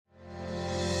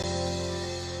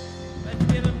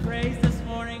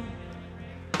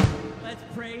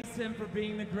Let's praise him for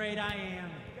being the great I am.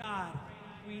 God,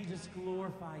 we just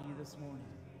glorify you this morning.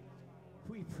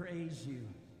 We praise you.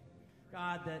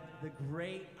 God, that the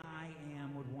great I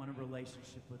am would want a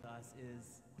relationship with us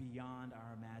is beyond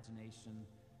our imagination,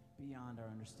 beyond our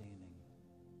understanding.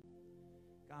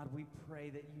 God, we pray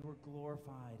that you are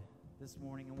glorified this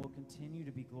morning and will continue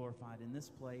to be glorified in this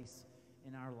place,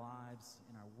 in our lives,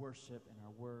 in our worship, in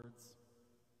our words.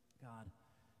 God,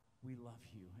 we love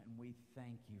you and we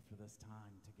thank you for this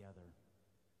time together.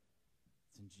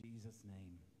 It's in Jesus'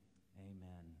 name,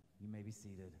 amen. You may be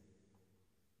seated.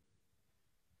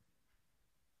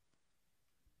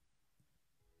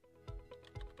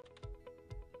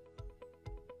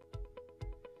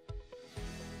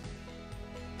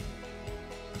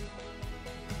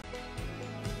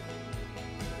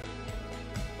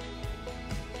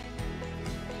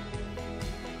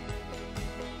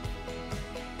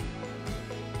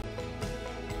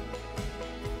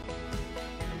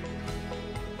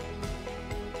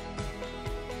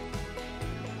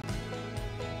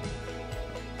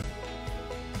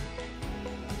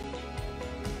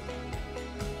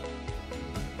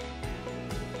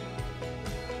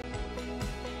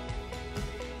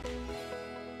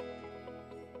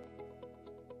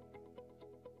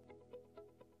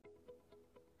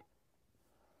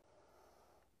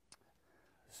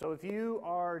 So if you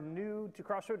are new to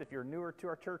Crossroad, if you're newer to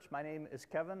our church, my name is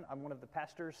Kevin. I'm one of the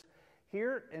pastors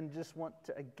here and just want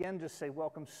to again just say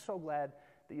welcome. So glad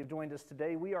that you've joined us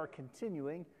today. We are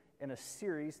continuing in a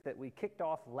series that we kicked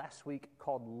off last week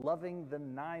called Loving the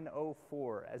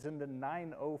 904, as in the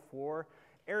 904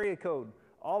 area code.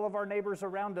 All of our neighbors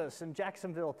around us in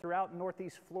Jacksonville, throughout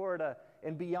Northeast Florida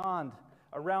and beyond,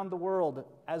 around the world,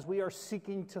 as we are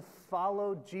seeking to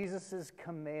follow Jesus'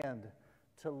 command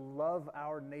to love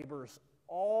our neighbors,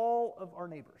 all of our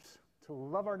neighbors, to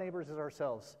love our neighbors as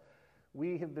ourselves.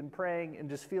 We have been praying and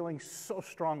just feeling so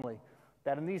strongly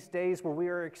that in these days where we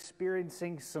are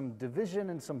experiencing some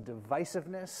division and some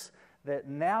divisiveness, that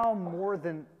now more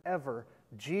than ever,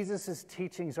 Jesus'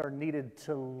 teachings are needed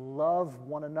to love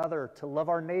one another, to love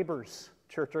our neighbors.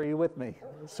 Church, are you with me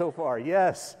so far?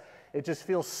 Yes. It just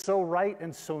feels so right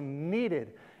and so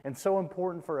needed and so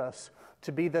important for us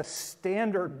to be the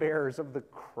standard bearers of the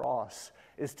cross,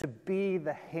 is to be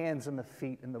the hands and the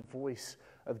feet and the voice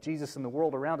of Jesus in the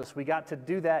world around us. We got to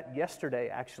do that yesterday,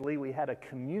 actually. We had a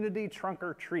community trunk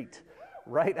or treat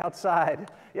right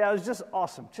outside. Yeah, it was just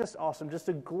awesome, just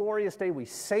a glorious day. We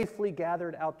safely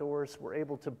gathered outdoors. We're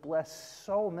able to bless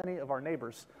so many of our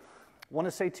neighbors. I want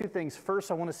to say two things. First,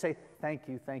 I want to say thank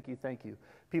you.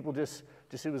 People just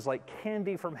it was like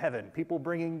candy from heaven. People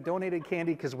bringing donated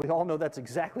candy, because we all know that's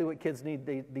exactly what kids need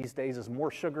these days, is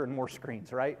more sugar and more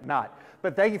screens, right? Not.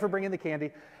 But thank you for bringing the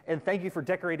candy, and thank you for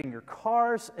decorating your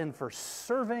cars, and for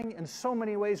serving in so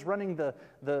many ways, running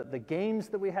the games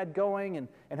that we had going, and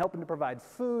helping to provide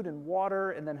food and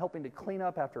water, and then helping to clean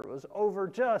up after it was over.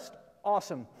 Just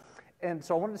awesome. And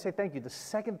so I wanted to say thank you. The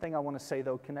second thing I want to say,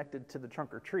 though, connected to the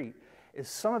trunk or treat, is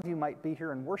some of you might be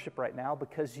here in worship right now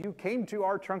because you came to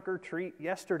our trunk or treat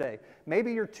yesterday.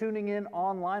 Maybe you're tuning in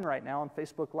online right now on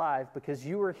Facebook Live because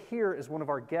you were here as one of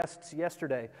our guests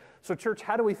yesterday. So church,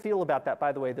 how do we feel about that,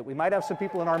 by the way, that we might have some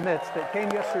people in our midst that came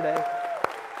yesterday?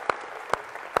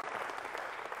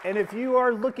 And if you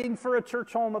are looking for a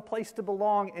church home, a place to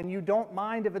belong, and you don't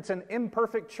mind if it's an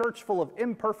imperfect church full of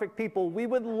imperfect people, we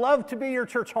would love to be your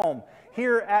church home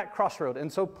here at Crossroad.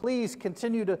 And so please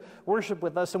continue to worship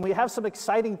with us. And we have some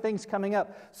exciting things coming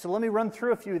up. So let me run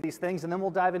through a few of these things, and then we'll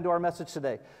dive into our message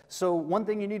today. So one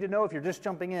thing you need to know if you're just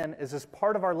jumping in is, as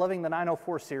part of our Loving the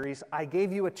 904 series, I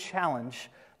gave you a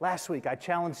challenge last week. I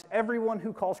challenged everyone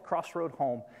who calls Crossroad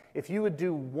home if you would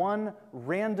do one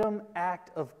random act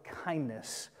of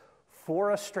kindness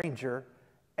for a stranger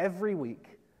every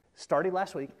week, starting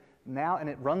last week, now, and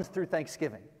it runs through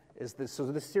Thanksgiving. So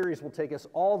this series will take us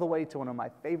all the way to one of my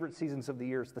favorite seasons of the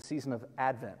year, the season of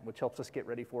Advent, which helps us get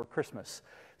ready for Christmas.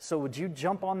 So would you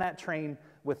jump on that train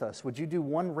with us? Would you do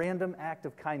one random act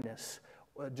of kindness,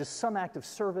 just some act of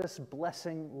service,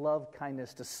 blessing, love,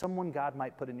 kindness to someone God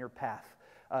might put in your path,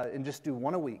 and just do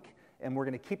one a week? And we're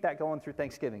going to keep that going through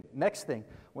Thanksgiving. Next thing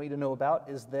I want you to know about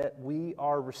is that we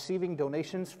are receiving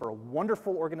donations for a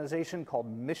wonderful organization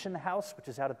called Mission House, which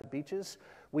is out at the beaches.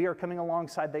 We are coming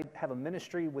alongside. They have a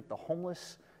ministry with the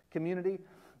homeless community,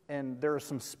 and there are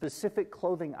some specific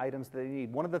clothing items that they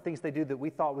need. One of the things they do that we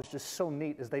thought was just so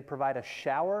neat is they provide a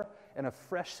shower and a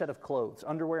fresh set of clothes,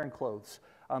 underwear and clothes.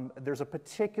 There's a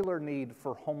particular need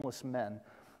for homeless men.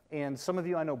 And some of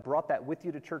you I know brought that with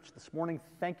you to church this morning.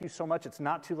 Thank you so much. It's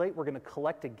not too late. We're going to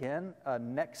collect again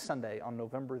next Sunday on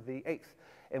November the 8th.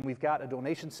 And we've got a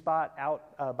donation spot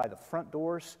out by the front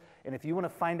doors. And if you want to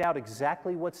find out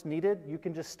exactly what's needed, you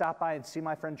can just stop by and see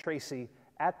my friend Tracy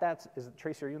at that. Is it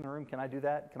Tracy, are you in the room? Can I do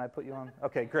that? Can I put you on?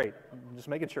 Okay, great. I'm just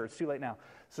making sure. It's too late now.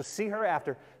 So see her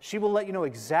after. She will let you know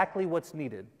exactly what's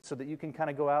needed so that you can kind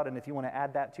of go out, and if you want to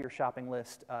add that to your shopping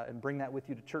list and bring that with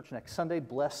you to church next Sunday,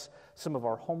 bless some of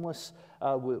our homeless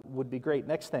would be great.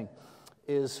 Next thing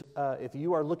is if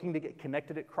you are looking to get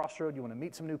connected at Crossroad, you want to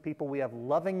meet some new people, we have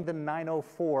Loving the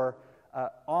 904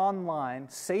 online,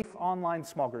 safe online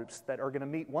small groups that are going to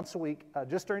meet once a week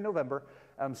just during November.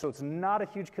 So it's not a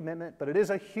huge commitment, but it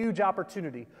is a huge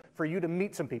opportunity for you to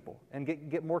meet some people and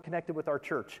get more connected with our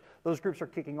church. Those groups are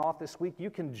kicking off this week.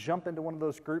 You can jump into one of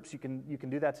those groups. You can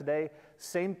do that today.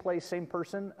 Same place, same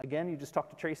person. Again, you just talk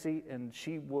to Tracy, and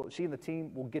she and the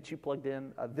team will get you plugged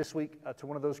in this week to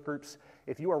one of those groups.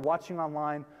 If you are watching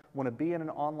online, want to be in an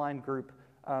online group,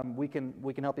 we can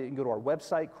help you. You can go to our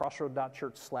website,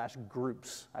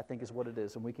 crossroad.church/groups, I think is what it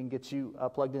is, and we can get you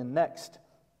plugged in. Next,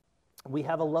 we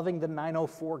have a Loving the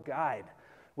 904 guide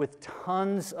with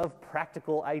tons of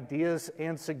practical ideas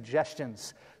and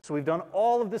suggestions. So we've done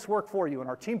all of this work for you, and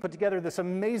our team put together this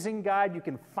amazing guide. You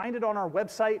can find it on our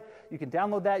website. You can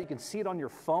download that. You can see it on your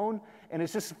phone, and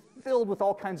it's just filled with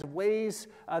all kinds of ways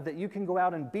that you can go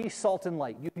out and be salt and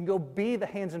light. You can go be the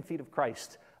hands and feet of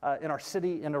Christ in our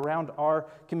city and around our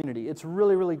community. It's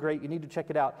really, really great. You need to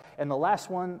check it out. And the last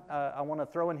one I want to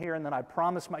throw in here, and then I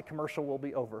promise my commercial will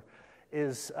be over,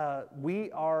 is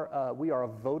we are a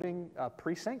voting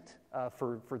precinct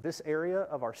for this area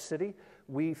of our city.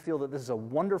 We feel that this is a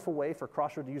wonderful way for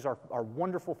Crossroad to use our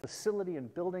wonderful facility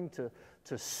and building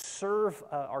to serve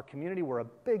our community. We're a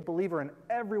big believer in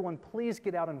everyone. Please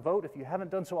get out and vote if you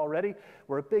haven't done so already.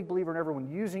 We're a big believer in everyone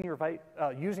using your right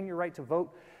to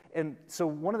vote. And so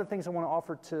one of the things I want to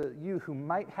offer to you who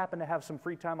might happen to have some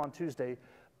free time on Tuesday,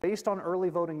 based on early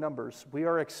voting numbers, we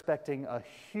are expecting a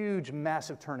huge,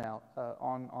 massive turnout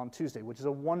on Tuesday, which is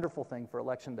a wonderful thing for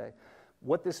Election Day.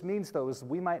 What this means, though, is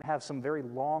we might have some very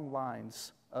long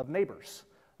lines of neighbors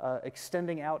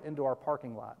extending out into our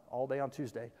parking lot all day on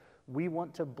Tuesday. We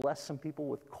want to bless some people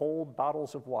with cold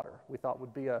bottles of water. We thought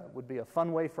would be a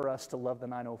fun way for us to love the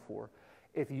 904.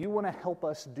 If you want to help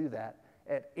us do that,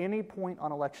 at any point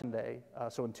on Election Day,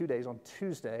 so in 2 days, on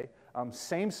Tuesday,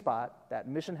 same spot, that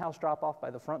Mission House drop-off by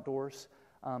the front doors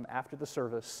after the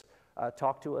service,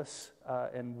 talk to us,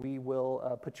 and we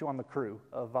will put you on the crew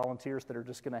of volunteers that are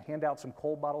just going to hand out some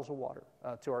cold bottles of water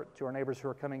to our neighbors who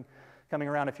are coming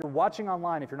around. If you're watching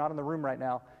online, if you're not in the room right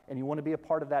now, and you want to be a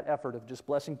part of that effort of just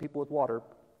blessing people with water,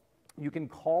 you can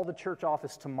call the church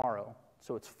office tomorrow.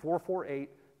 So it's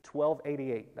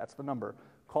 448-1288. That's the number.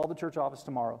 Call the church office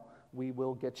tomorrow. We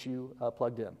will get you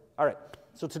plugged in. All right,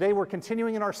 so today we're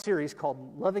continuing in our series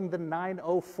called Loving the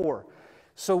 904.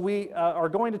 So we are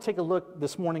going to take a look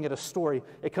this morning at a story.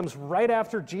 It comes right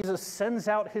after Jesus sends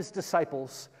out his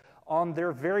disciples on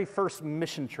their very first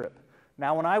mission trip.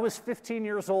 Now, when I was 15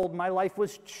 years old, my life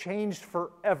was changed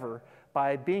forever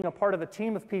by being a part of a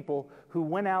team of people who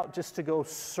went out just to go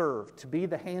serve, to be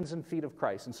the hands and feet of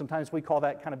Christ. And sometimes we call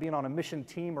that kind of being on a mission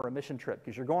team or a mission trip,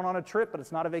 because you're going on a trip, but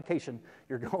it's not a vacation.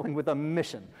 You're going with a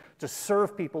mission to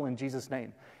serve people in Jesus'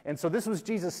 name. And so this was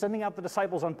Jesus sending out the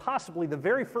disciples on possibly the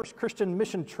very first Christian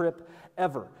mission trip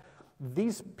ever.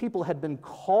 These people had been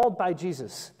called by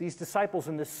Jesus, these disciples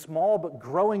in this small but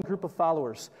growing group of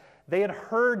followers. They had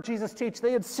heard Jesus teach.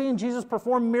 They had seen Jesus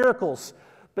perform miracles.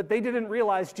 But they didn't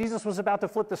realize Jesus was about to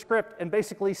flip the script and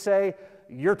basically say,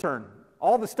 your turn.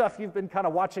 All the stuff you've been kind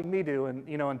of watching me do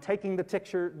and taking the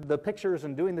pictures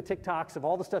and doing the TikToks of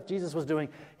all the stuff Jesus was doing,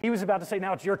 he was about to say,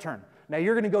 now it's your turn. Now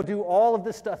you're going to go do all of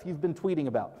this stuff you've been tweeting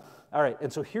about. All right,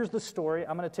 and so here's the story.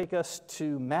 I'm going to take us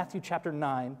to Matthew chapter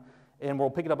 9, and we'll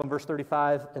pick it up on verse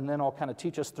 35, and then I'll kind of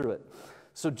teach us through it.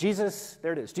 So Jesus,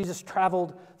 there it is, Jesus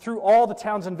traveled through all the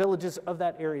towns and villages of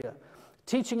that area,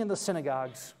 teaching in the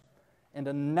synagogues, and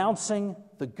announcing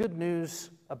the good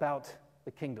news about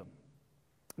the kingdom.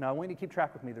 Now, I want you to keep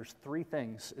track with me. There's three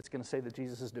things it's going to say that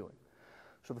Jesus is doing.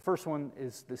 So the first one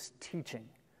is this teaching.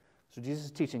 So Jesus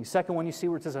is teaching. Second one, you see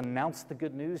where it says announce the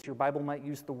good news. Your Bible might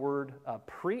use the word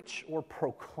preach or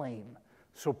proclaim.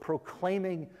 So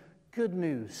proclaiming good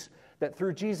news that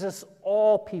through Jesus,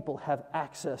 all people have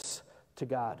access to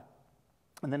God.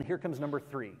 And then here comes number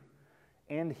 3.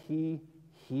 And he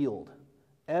healed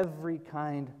every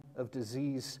kind of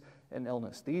disease and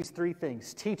illness. These 3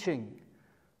 things, teaching,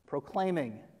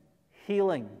 proclaiming,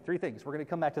 healing, 3 things. We're going to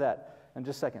come back to that in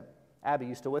just a second. Abby,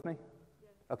 you still with me?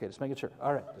 Yes. Okay, just making sure.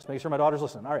 All right, just making sure my daughter's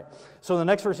listening. All right. So the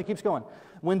next verse, he keeps going.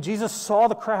 When Jesus saw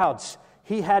the crowds,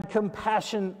 he had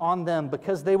compassion on them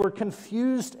because they were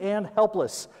confused and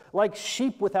helpless, like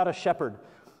sheep without a shepherd.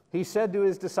 He said to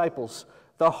his disciples,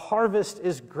 "The harvest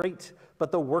is great,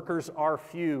 but the workers are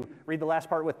few." Read the last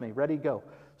part with me. Ready, go.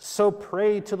 "So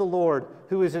pray to the Lord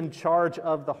who is in charge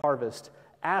of the harvest.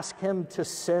 Ask him to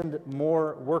send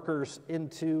more workers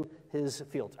into his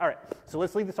fields." All right, so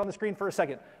let's leave this on the screen for a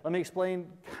second. Let me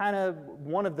explain kind of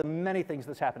one of the many things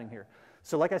that's happening here.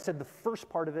 So like I said, the first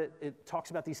part of it, it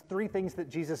talks about these three things that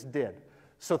Jesus did.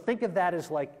 So think of that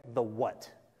as like the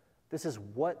what. This is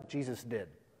what Jesus did.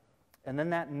 And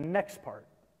then that next part,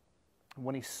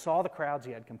 when he saw the crowds,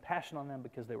 he had compassion on them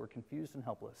because they were confused and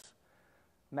helpless.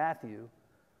 Matthew,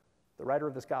 the writer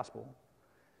of this gospel,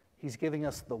 he's giving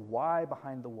us the why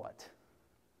behind the what.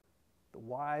 The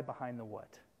why behind the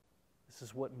what. This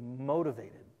is what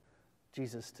motivated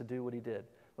Jesus to do what he did.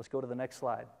 Let's go to the next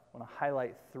slide. I want to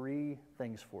highlight three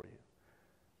things for you.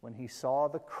 When he saw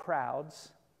the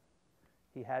crowds,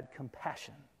 he had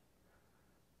compassion.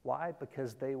 Why?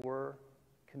 Because they were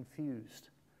confused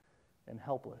and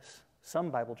helpless.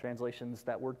 Some Bible translations,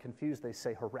 that word confused, they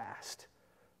say harassed,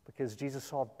 because Jesus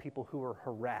saw people who were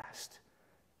harassed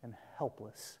and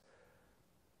helpless.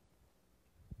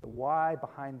 The why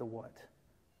behind the what.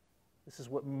 This is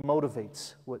what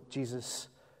motivates what Jesus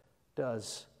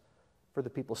does for the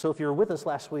people. So if you were with us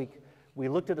last week, we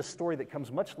looked at a story that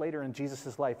comes much later in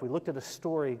Jesus' life. We looked at a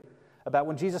story about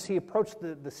when he approached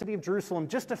the city of Jerusalem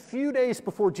just a few days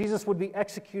before Jesus would be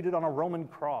executed on a Roman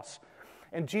cross.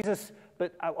 And Jesus,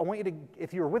 but I want you to,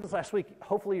 if you were with us last week,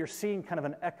 hopefully you're seeing kind of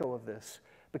an echo of this.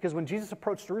 Because when Jesus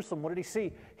approached Jerusalem, what did he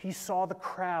see? He saw the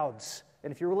crowds.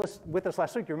 And if you were with us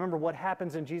last week, you remember what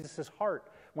happens in Jesus'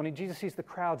 heart. When Jesus sees the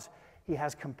crowds, he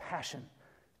has compassion.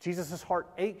 Jesus'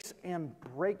 heart aches and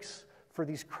breaks for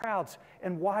these crowds.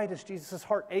 And why does Jesus'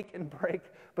 heart ache and break?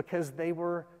 Because they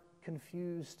were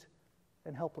confused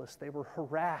and helpless. They were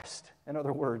harassed, in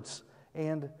other words,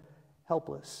 and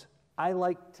helpless. I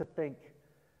like to think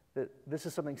that this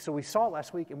is something, so we saw it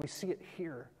last week and we see it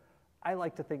here. I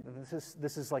like to think that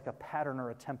this is like a pattern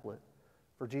or a template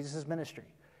for Jesus' ministry,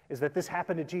 is that this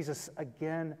happened to Jesus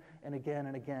again and again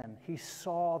and again. He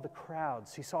saw the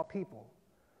crowds. He saw people.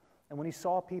 And when he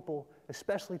saw people,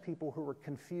 especially people who were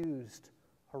confused,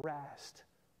 harassed,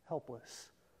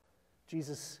 helpless,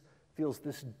 Jesus feels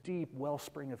this deep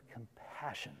wellspring of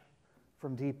compassion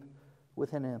from deep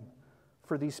within him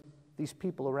for these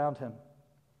people around him.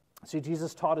 See,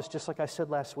 Jesus taught us, just like I said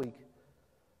last week,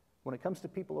 when it comes to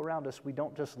people around us, we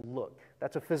don't just look.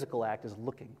 That's a physical act, is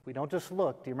looking. We don't just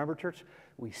look. Do you remember, church?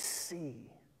 We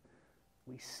see.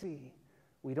 We see.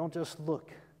 We don't just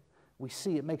look. We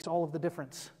see. It makes all of the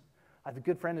difference. I have a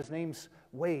good friend. His name's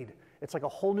Wade. It's like a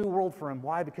whole new world for him.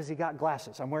 Why? Because he got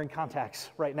glasses. I'm wearing contacts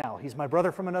right now. He's my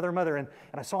brother from another mother, and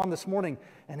I saw him this morning,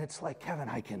 and it's like, Kevin,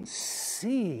 I can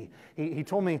see. He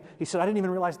told me, he said, I didn't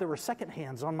even realize there were second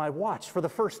hands on my watch. For the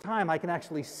first time, I can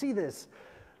actually see this.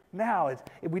 Now,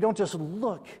 we don't just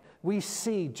look, we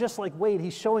see. Just like Wade,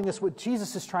 he's showing us what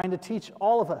Jesus is trying to teach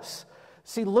all of us.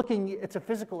 See, looking, it's a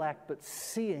physical act, but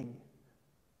seeing,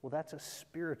 well, that's a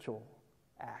spiritual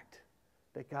act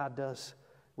that God does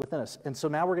within us. And so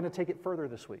now we're going to take it further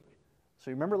this week.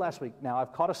 So you remember last week, now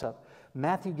I've caught us up.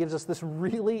 Matthew gives us this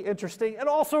really interesting and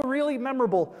also really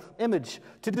memorable image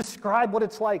to describe what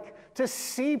it's like to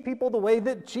see people the way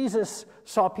that Jesus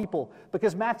saw people.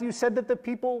 Because Matthew said that the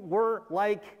people were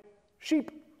like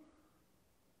sheep.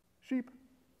 Sheep.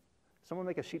 Someone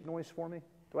make a sheep noise for me?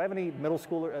 Do I have any middle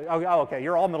schoolers? Oh, okay,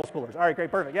 you're all middle schoolers. All right, great,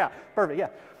 perfect, yeah.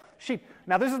 Sheep.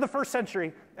 Now, this is the first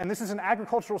century, and this is an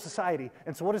agricultural society.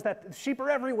 And so what is that? Sheep are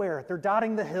everywhere. They're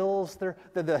dotting the hills,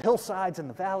 the hillsides and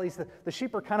the valleys. The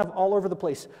sheep are kind of all over the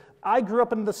place. I grew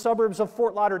up in the suburbs of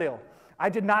Fort Lauderdale. I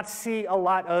did not see a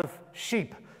lot of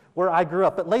sheep where I grew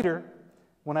up. But later,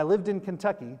 when I lived in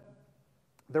Kentucky,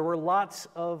 there were lots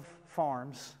of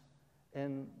farms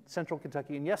in central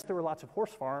Kentucky. And yes, there were lots of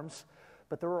horse farms,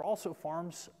 but there were also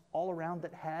farms all around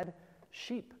that had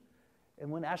sheep. And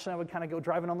when Ashley and I would kind of go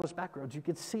driving on those back roads, you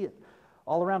could see it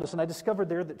all around us. And I discovered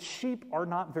there that sheep are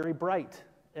not very bright.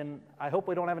 And I hope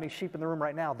we don't have any sheep in the room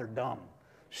right now. They're dumb.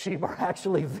 Sheep are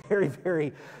actually very,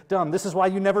 very dumb. This is why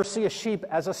you never see a sheep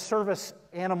as a service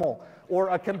animal or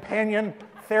a companion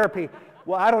therapy.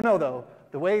 Well, I don't know, though.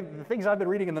 The things I've been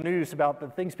reading in the news about the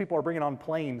things people are bringing on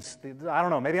planes, I don't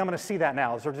know, maybe I'm going to see that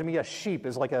now. Is there going to be a sheep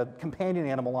as like a companion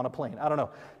animal on a plane? I don't know.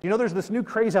 You know, there's this new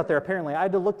craze out there, apparently. I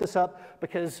had to look this up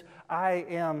because I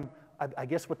am, I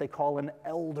guess what they call an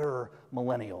elder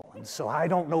millennial. And so I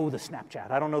don't know the Snapchat.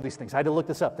 I don't know these things. I had to look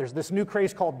this up. There's this new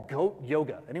craze called goat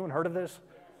yoga. Anyone heard of this?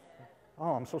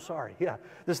 Oh, I'm so sorry. Yeah,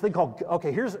 this thing called,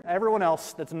 okay, here's everyone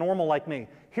else that's normal like me.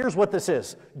 Here's what this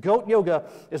is. Goat yoga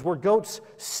is where goats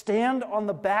stand on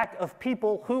the back of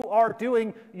people who are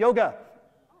doing yoga.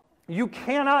 You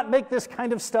cannot make this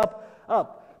kind of stuff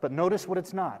up. But notice what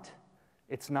it's not.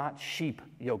 It's not sheep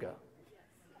yoga.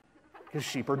 Because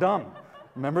sheep are dumb.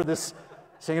 Remember this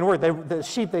saying word. The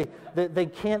sheep, they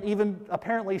can't even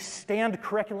apparently stand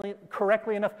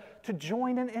correctly enough to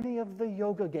join in any of the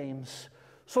yoga games.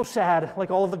 So sad,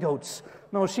 like all of the goats.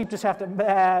 No, sheep just have to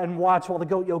and watch while the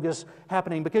goat yoga is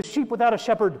happening. Because sheep without a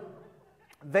shepherd,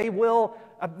 they will,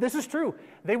 this is true,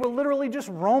 they will literally just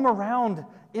roam around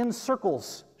in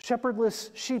circles,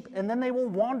 shepherdless sheep, and then they will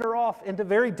wander off into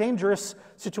very dangerous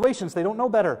situations. They don't know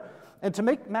better. And to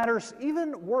make matters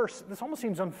even worse, this almost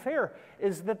seems unfair,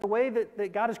 is that the way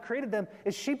that God has created them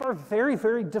is sheep are very,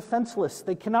 very defenseless.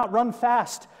 They cannot run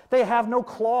fast. They have no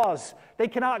claws. They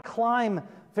cannot climb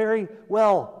very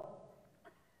well.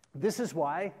 This is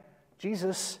why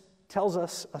Jesus tells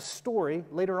us a story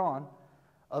later on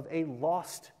of a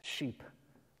lost sheep. Do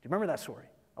you remember that story?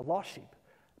 A lost sheep.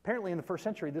 Apparently in the first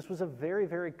century, this was a very,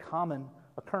 very common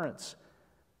occurrence.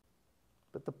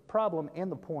 But the problem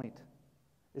and the point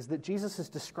is that Jesus is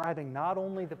describing not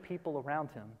only the people around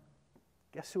him.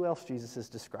 Guess who else Jesus is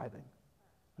describing?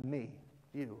 Me,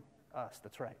 you, us,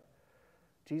 that's right.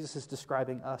 Jesus is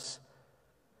describing us.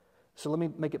 So let me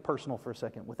make it personal for a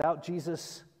second. Without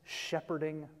Jesus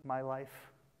shepherding my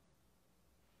life,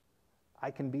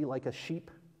 I can be like a sheep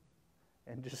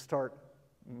and just start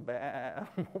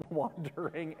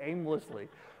wandering aimlessly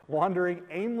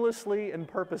and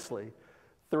purposely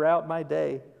throughout my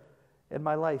day and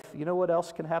my life. You know what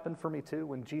else can happen for me too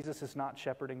when Jesus is not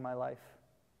shepherding my life?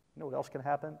 You know what else can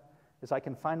happen? Is I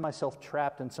can find myself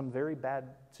trapped in some very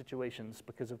bad situations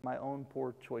because of my own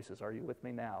poor choices. Are you with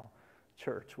me now,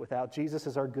 church? Without Jesus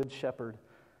as our good shepherd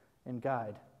and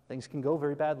guide, things can go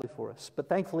very badly for us. But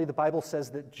thankfully, the Bible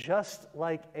says that just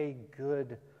like a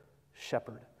good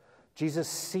shepherd, Jesus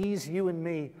sees you and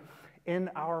me in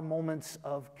our moments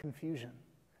of confusion,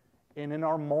 and in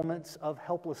our moments of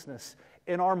helplessness,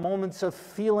 in our moments of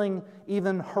feeling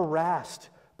even harassed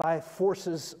by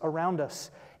forces around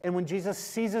us. And when Jesus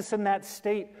sees us in that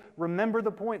state, remember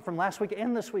the point from last week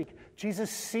and this week. Jesus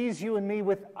sees you and me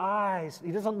with eyes.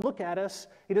 He doesn't look at us.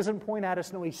 He doesn't point at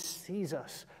us. No, he sees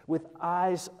us with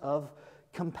eyes of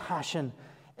compassion.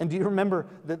 And do you remember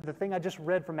the thing I just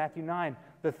read from Matthew 9?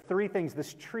 The three things,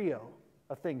 this trio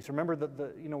of things. Remember,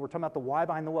 we're talking about the why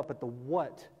behind the what, but the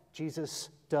what Jesus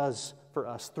does for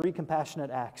us. Three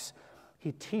compassionate acts.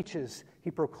 He teaches,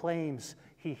 he proclaims,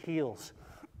 he heals.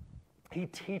 He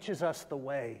teaches us the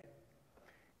way.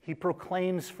 He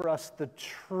proclaims for us the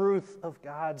truth of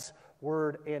God's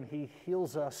word, and he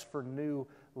heals us for new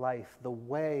life. The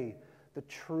way, the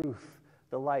truth,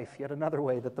 the life. Yet another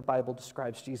way that the Bible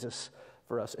describes Jesus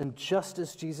for us. And just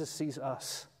as Jesus sees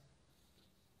us,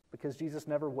 because Jesus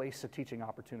never wastes a teaching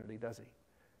opportunity, does he?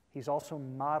 He's also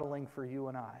modeling for you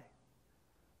and I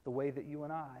the way that you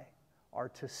and I are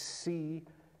to see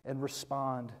and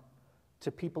respond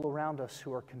to people around us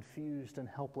who are confused and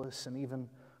helpless and even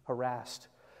harassed.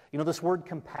 You know, this word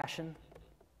compassion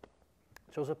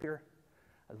shows up here.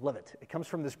 I love it. It comes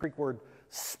from this Greek word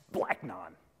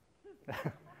splachnon.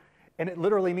 And it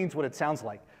literally means what it sounds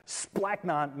like.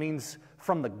 Splachnon means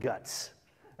from the guts.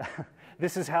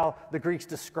 This is how the Greeks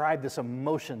describe this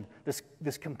emotion,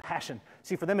 this compassion.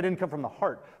 See, for them, it didn't come from the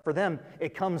heart. For them,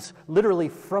 it comes literally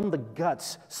from the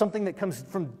guts, something that comes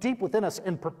from deep within us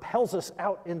and propels us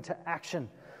out into action.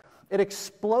 It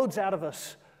explodes out of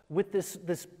us with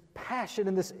this passion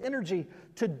and this energy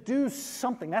to do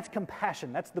something. That's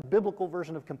compassion. That's the biblical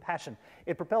version of compassion.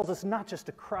 It propels us not just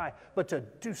to cry, but to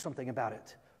do something about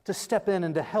it. To step in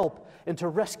and to help and to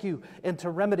rescue and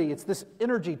to remedy. It's this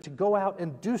energy to go out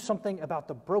and do something about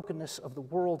the brokenness of the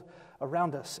world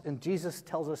around us. And Jesus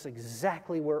tells us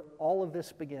exactly where all of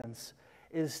this begins,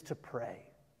 is to pray.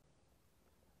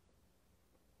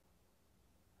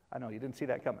 I know, you didn't see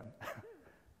that coming.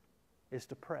 Is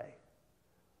to pray.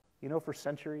 You know, for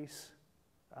centuries,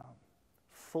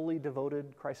 fully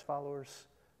devoted Christ followers,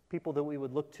 people that we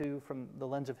would look to from the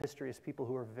lens of history as people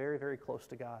who are very, very close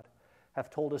to God, have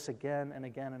told us again and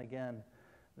again and again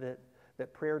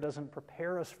that prayer doesn't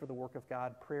prepare us for the work of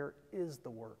God. Prayer is the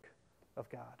work of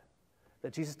God.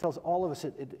 That Jesus tells all of us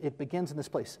it begins in this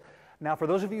place. Now, for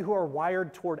those of you who are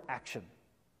wired toward action,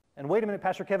 And wait a minute,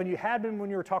 Pastor Kevin, you had been when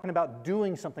you were talking about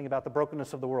doing something about the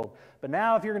brokenness of the world. But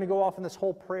now if you're going to go off in this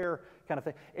whole prayer kind of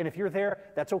thing, and if you're there,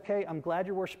 that's okay. I'm glad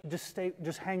you're worshiping.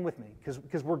 Just hang with me,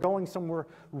 because we're going somewhere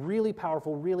really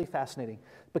powerful, really fascinating.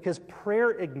 Because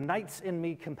prayer ignites in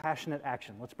me compassionate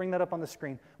action. Let's bring that up on the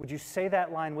screen. Would you say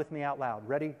that line with me out loud?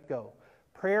 Ready? Go.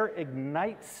 Prayer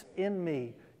ignites in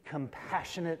me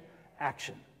compassionate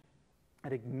action.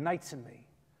 It ignites in me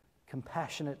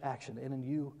compassionate action, and in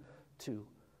you too.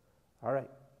 All right,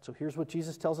 so here's what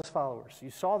Jesus tells his followers.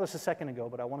 You saw this a second ago,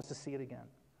 but I want us to see it again.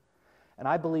 And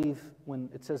I believe when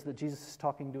it says that Jesus is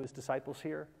talking to his disciples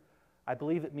here, I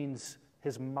believe it means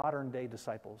his modern day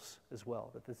disciples as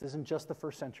well, that this isn't just the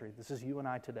first century, this is you and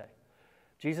I today.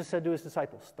 Jesus said to his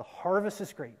disciples, the harvest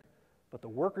is great, but the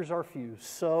workers are few.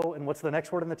 So, and what's the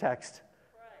next word in the text?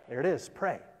 Pray. There it is,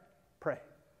 pray, pray.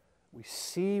 We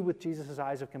see with Jesus'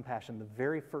 eyes of compassion, the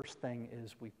very first thing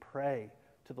is we pray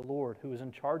to the Lord who is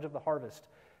in charge of the harvest.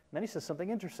 And then he says something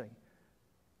interesting.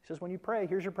 He says, when you pray,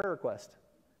 here's your prayer request.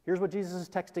 Here's what Jesus is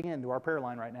texting into our prayer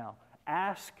line right now.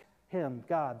 Ask him,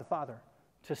 God the Father,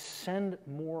 to send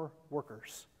more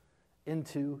workers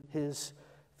into his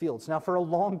fields. Now, for a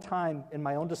long time in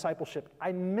my own discipleship,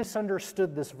 I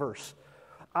misunderstood this verse.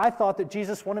 I thought that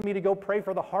Jesus wanted me to go pray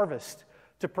for the harvest,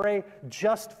 to pray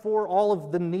just for all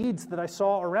of the needs that I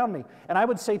saw around me. And I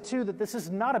would say, too, that this is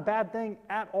not a bad thing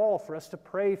at all for us to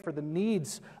pray for the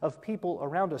needs of people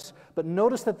around us. But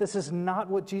notice that this is not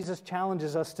what Jesus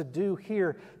challenges us to do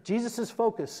here. Jesus'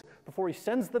 focus, before he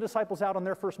sends the disciples out on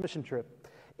their first mission trip,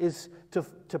 is to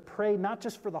pray not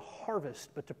just for the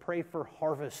harvest, but to pray for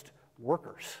harvest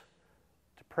workers,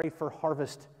 to pray for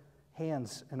harvest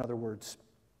hands, in other words.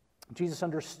 Jesus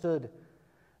understood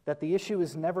that the issue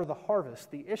is never the harvest.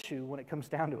 The issue, when it comes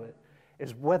down to it,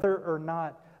 is whether or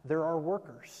not there are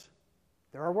workers.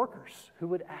 There are workers who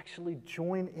would actually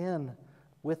join in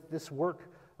with this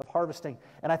work of harvesting.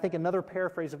 And I think another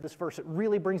paraphrase of this verse, it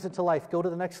really brings it to life. Go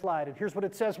to the next slide, and here's what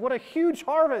it says. What a huge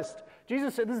harvest!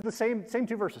 Jesus said, this is the same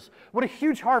two verses. What a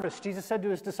huge harvest, Jesus said to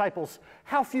his disciples.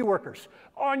 How few workers?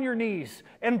 On your knees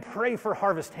and pray for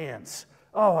harvest hands.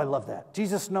 Oh, I love that.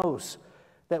 Jesus knows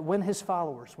that when his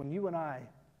followers, when you and I,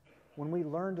 when we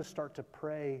learn to start to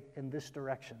pray in this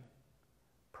direction,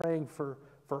 praying for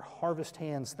harvest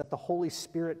hands, that the Holy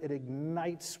Spirit, it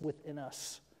ignites within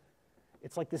us.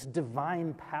 It's like this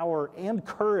divine power and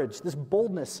courage, this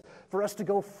boldness for us to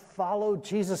go follow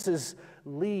Jesus'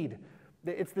 lead.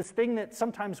 It's this thing that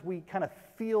sometimes we kind of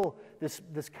feel this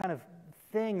kind of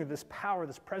thing, this power,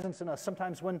 this presence in us.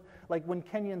 Sometimes when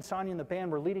Kenya and Sonia and the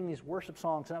band were leading these worship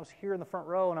songs, and I was here in the front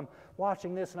row, and I'm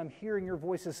watching this, and I'm hearing your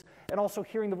voices, and also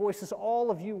hearing the voices,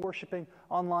 all of you worshiping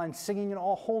online, singing in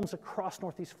all homes across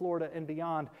Northeast Florida and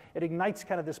beyond. It ignites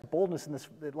kind of this boldness, and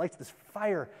it lights this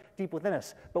fire deep within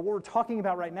us. But what we're talking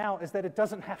about right now is that it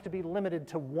doesn't have to be limited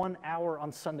to 1 hour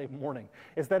on Sunday morning.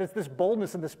 Is that it's this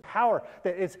boldness and this power,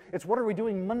 that it's what are we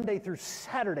doing Monday through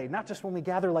Saturday, not just when we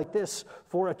gather like this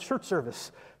for a church service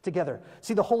together.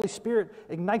 See, the Holy Spirit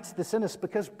ignites this in us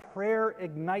because prayer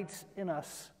ignites in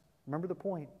us, remember the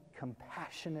point,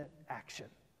 compassionate action.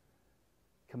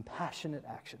 Compassionate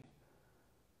action.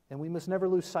 And we must never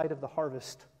lose sight of the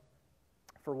harvest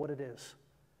for what it is.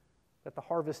 That the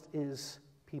harvest is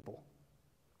people.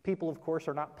 People, of course,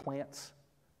 are not plants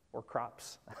or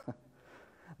crops.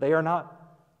 They are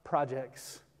not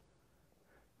projects.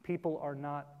 People are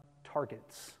not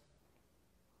targets.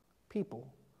 People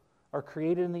are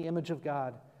created in the image of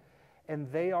God,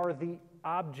 and they are the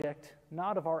object,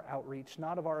 not of our outreach,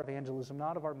 not of our evangelism,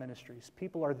 not of our ministries.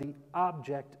 People are the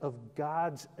object of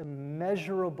God's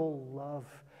immeasurable love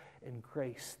and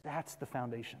grace. That's the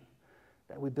foundation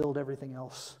that we build everything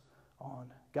else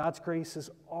on. God's grace is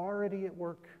already at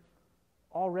work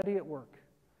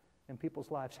in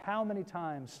people's lives. How many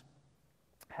times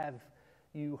have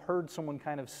you heard someone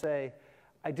kind of say,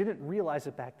 I didn't realize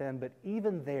it back then, but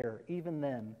even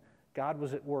then, God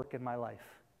was at work in my life.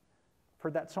 I've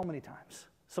heard that so many times.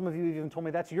 Some of you even told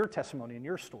me that's your testimony and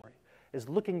your story, is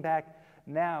looking back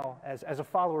now as a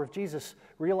follower of Jesus,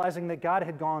 realizing that God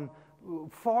had gone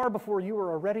far before you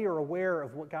were already or aware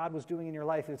of what God was doing in your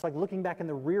life. It's like looking back in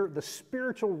the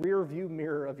spiritual rear view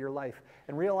mirror of your life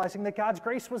and realizing that God's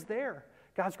grace was there.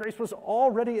 God's grace was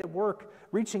already at work,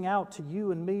 reaching out to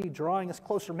you and me, drawing us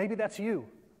closer. Maybe that's you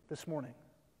this morning.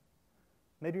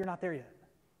 Maybe you're not there yet.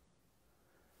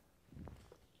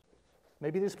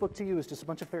 Maybe this book to you is just a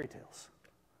bunch of fairy tales.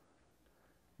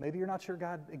 Maybe you're not sure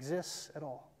God exists at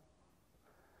all.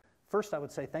 First, I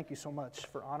would say thank you so much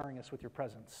for honoring us with your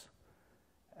presence.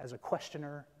 As a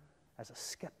questioner, as a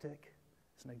skeptic,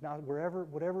 as an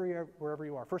wherever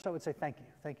you are. First, I would say thank you.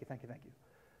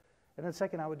 And then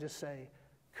second, I would just say,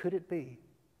 could it be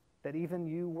that even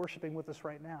you worshiping with us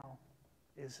right now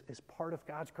is part of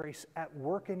God's grace at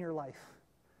work in your life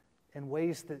in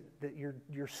ways that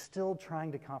you're still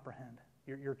trying to comprehend.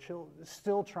 You're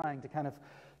still trying to kind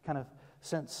of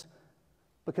sense.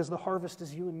 Because the harvest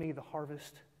is you and me, the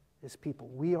harvest is people.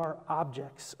 We are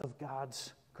objects of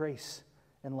God's grace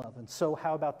and love. And so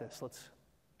how about this? Let's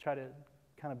try to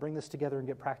kind of bring this together and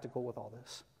get practical with all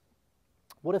this.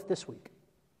 What if this week,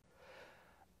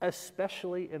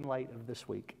 especially in light of this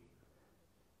week,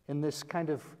 in this kind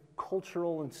of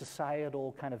cultural and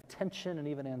societal kind of tension and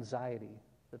even anxiety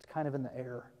that's kind of in the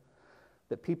air,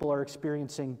 that people are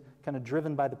experiencing, kind of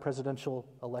driven by the presidential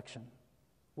election.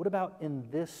 What about in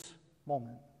this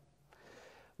moment,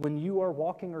 when you are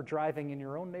walking or driving in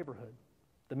your own neighborhood,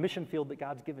 the mission field that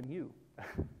God's given you?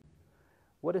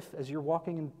 What if, as you're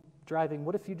walking and driving,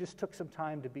 what if you just took some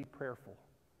time to be prayerful,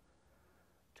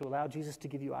 to allow Jesus to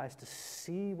give you eyes to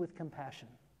see with compassion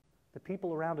the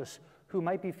people around us who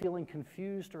might be feeling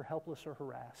confused or helpless or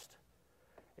harassed,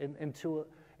 and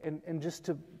just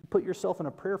to put yourself in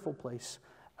a prayerful place.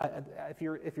 If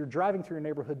you're driving through your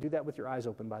neighborhood, do that with your eyes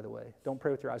open, by the way. Don't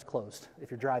pray with your eyes closed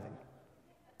if you're driving.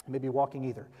 Maybe walking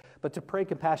either. But to pray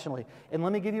compassionately. And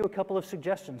let me give you a couple of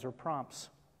suggestions or prompts.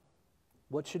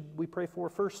 What should we pray for?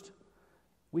 First,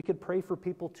 we could pray for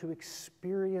people to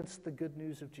experience the good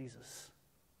news of Jesus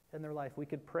in their life. We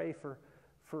could pray for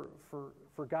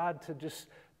God to just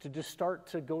start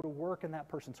to go to work in that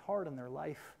person's heart and their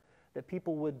life, that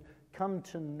people would come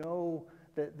to know,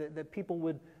 that people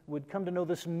would come to know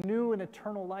this new and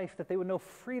eternal life, that they would know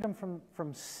freedom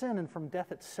from sin and from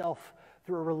death itself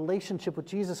through a relationship with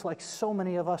Jesus, like so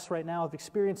many of us right now have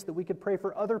experienced, that we could pray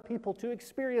for other people to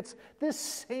experience this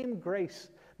same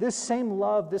grace, this same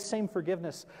love, this same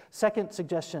forgiveness. Second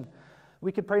suggestion,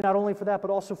 we could pray not only for that, but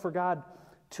also for God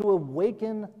to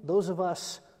awaken those of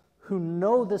us who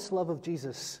know this love of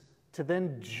Jesus to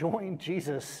then join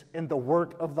Jesus in the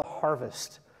work of the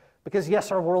harvest. Because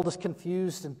yes, our world is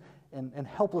confused and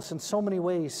helpless in so many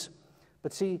ways.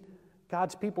 But see,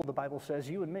 God's people, the Bible says,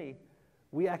 you and me,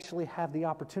 we actually have the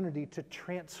opportunity to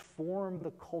transform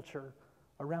the culture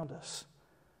around us.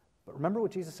 But remember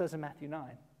what Jesus says in Matthew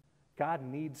 9. God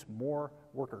needs more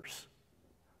workers.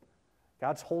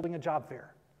 God's holding a job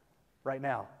fair right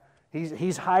now.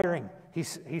 He's hiring.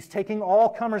 He's taking all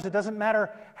comers. It doesn't matter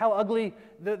how ugly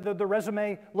the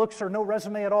resume looks or no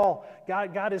resume at all.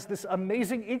 God is this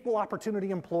amazing equal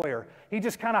opportunity employer. He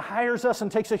just kind of hires us and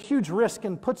takes a huge risk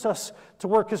and puts us to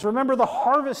work. Because remember, the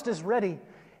harvest is ready,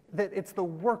 that it's the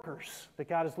workers that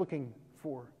God is looking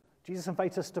for. Jesus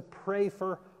invites us to pray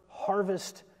for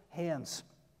harvest hands.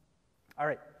 All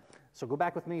right, so go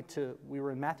back with me we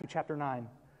were in Matthew chapter 9.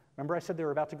 Remember I said they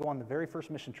were about to go on the very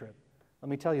first mission trip. Let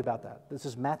me tell you about that. This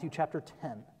is Matthew chapter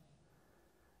 10. It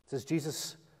says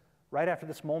Jesus, right after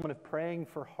this moment of praying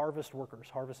for harvest workers,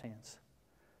 harvest hands,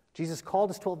 Jesus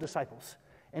called his 12 disciples,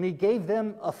 and he gave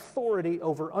them authority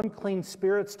over unclean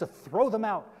spirits to throw them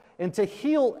out and to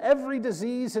heal every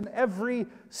disease and every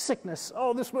sickness.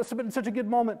 Oh, this must have been such a good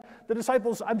moment. The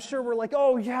disciples, I'm sure, were like,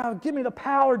 oh yeah, give me the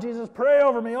power, Jesus, pray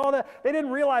over me, all that. They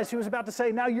didn't realize he was about to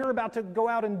say, now you're about to go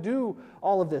out and do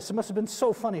all of this. It must have been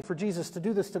so funny for Jesus to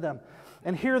do this to them.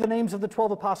 And here are the names of the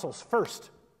 12 apostles.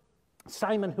 First,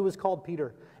 Simon, who is called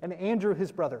Peter, and Andrew,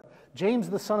 his brother, James,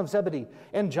 the son of Zebedee,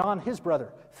 and John, his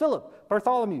brother, Philip,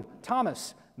 Bartholomew,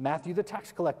 Thomas, Matthew, the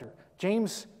tax collector,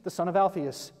 James, the son of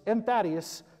Alphaeus, and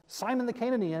Thaddeus, Simon the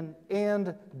Canaanian,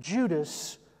 and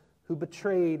Judas, who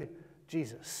betrayed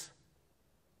Jesus.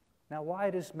 Now, why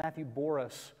does Matthew bore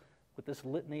us with this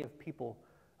litany of people?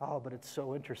 Oh, but it's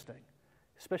so interesting.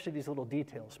 Especially these little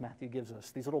details Matthew gives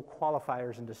us, these little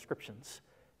qualifiers and descriptions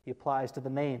he applies to the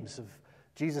names of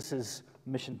Jesus'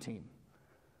 mission team.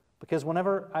 Because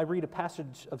whenever I read a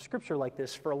passage of Scripture like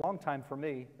this, for a long time for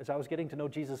me, as I was getting to know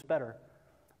Jesus better,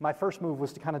 my first move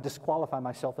was to kind of disqualify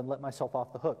myself and let myself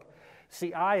off the hook.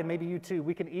 See, I, and maybe you too,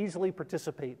 we can easily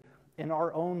participate in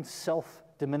our own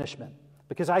self-diminishment.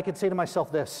 Because I could say to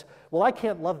myself this, well, I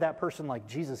can't love that person like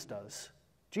Jesus does.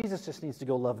 Jesus just needs to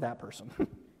go love that person.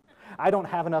 I don't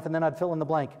have enough, and then I'd fill in the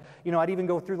blank. You know, I'd even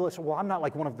go through the list. Well, I'm not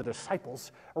like one of the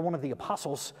disciples or one of the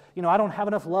apostles. You know, I don't have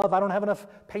enough love. I don't have enough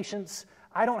patience.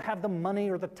 I don't have the money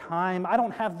or the time. I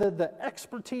don't have the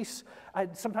expertise.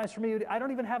 Sometimes for me, I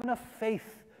don't even have enough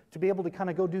faith to be able to kind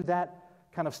of go do that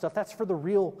kind of stuff. That's for the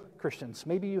real Christians.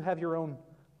 Maybe you have your own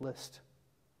list.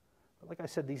 But like I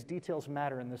said, these details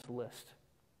matter in this list.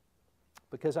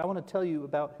 Because I want to tell you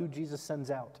about who Jesus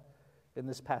sends out in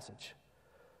this passage.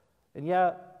 And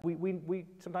yeah, we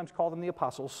sometimes call them the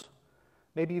apostles.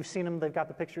 Maybe you've seen them. They've got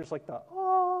the pictures like the,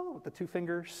 oh, with the two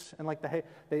fingers and like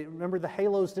remember the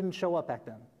halos didn't show up back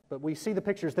then, but we see the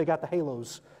pictures. They got the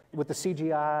halos with the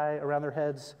CGI around their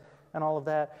heads and all of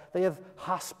that. They have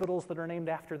hospitals that are named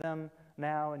after them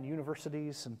now and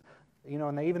universities, and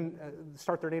and they even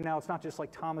start their name now. It's not just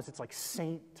like Thomas; it's like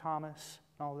Saint Thomas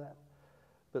and all of that.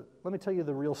 But let me tell you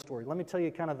the real story. Let me tell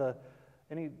you kind of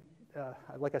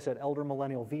like I said, elder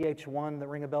millennial, VH1 that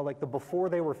ring a bell, like the before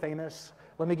they were famous.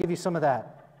 Let me give you some of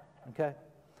that. Okay,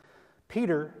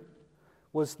 Peter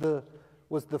was the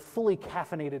fully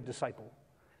caffeinated disciple.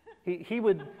 He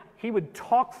would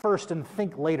talk first and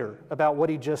think later about what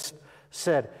he just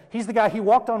said. He's the guy, he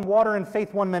walked on water in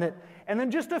faith 1 minute, and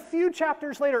then just a few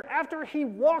chapters later, after he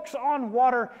walks on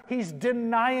water, he's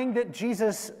denying that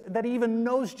he even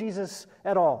knows Jesus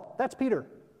at all. That's Peter.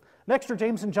 Next are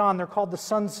James and John. They're called the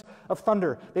sons of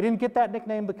thunder. They didn't get that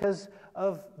nickname because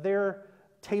of their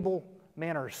table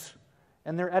manners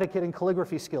and their etiquette and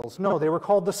calligraphy skills. No, they were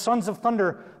called the sons of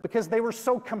thunder because they were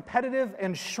so competitive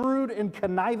and shrewd and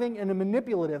conniving and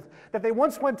manipulative that they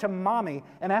once went to mommy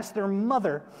and asked their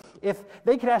mother if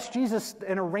they could ask Jesus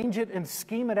and arrange it and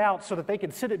scheme it out so that they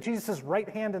could sit at Jesus' right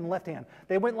hand and left hand.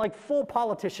 They went like full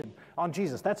politician on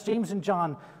Jesus. That's James and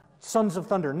John, sons of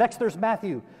thunder. Next, there's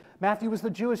Matthew. Matthew was the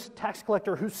Jewish tax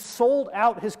collector who sold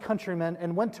out his countrymen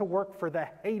and went to work for the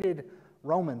hated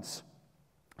Romans.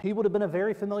 He would have been a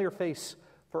very familiar face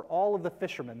for all of the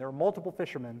fishermen. There were multiple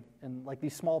fishermen and like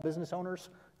these small business owners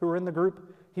who were in the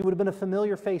group. He would have been a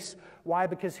familiar face. Why?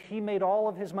 Because he made all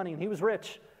of his money, and he was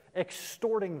rich,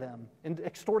 extorting them and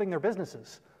extorting their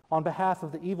businesses on behalf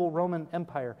of the evil Roman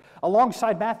Empire.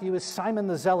 Alongside Matthew is Simon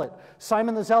the Zealot.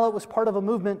 Simon the Zealot was part of a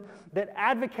movement that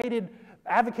advocated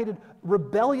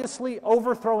rebelliously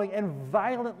overthrowing and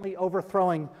violently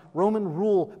overthrowing Roman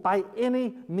rule by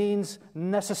any means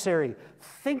necessary.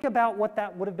 Think about what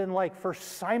that would have been like for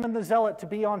Simon the Zealot to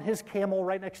be on his camel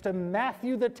right next to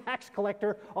Matthew the tax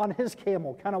collector on his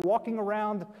camel, kind of walking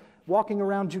around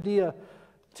Judea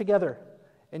together.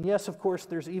 And yes, of course,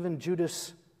 there's even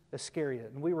Judas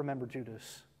Iscariot, and we remember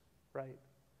Judas, right?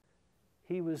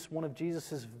 He was one of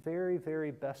Jesus' very,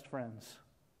 very best friends.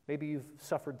 Maybe you've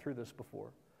suffered through this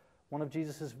before. One of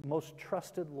Jesus' most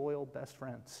trusted, loyal best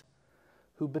friends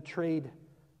who betrayed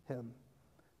him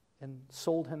and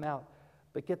sold him out.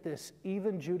 But get this,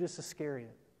 even Judas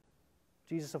Iscariot,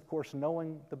 Jesus, of course,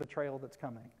 knowing the betrayal that's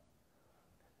coming,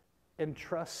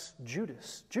 entrusts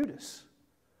Judas,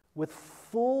 with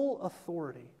full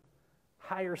authority,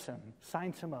 hires him,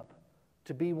 signs him up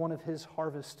to be one of his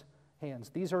harvest hands.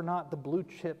 These are not the blue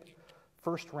chip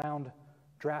first round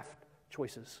draft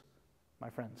choices, my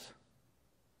friends.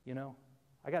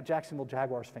 I got Jacksonville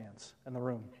Jaguars fans in the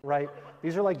room, right?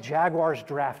 These are like Jaguars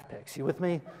draft picks. You with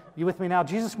me? You with me now?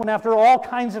 Jesus went after all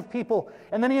kinds of people,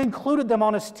 and then he included them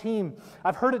on his team.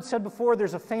 I've heard it said before,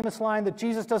 there's a famous line that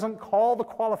Jesus doesn't call the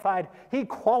qualified, he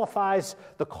qualifies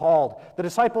the called. The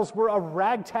disciples were a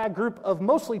ragtag group of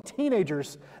mostly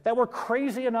teenagers that were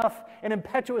crazy enough and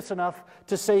impetuous enough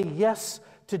to say yes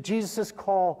to Jesus'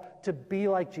 call to be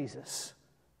like Jesus,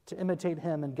 to imitate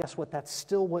him. And guess what? That's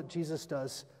still what Jesus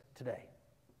does today.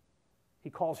 He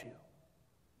calls you.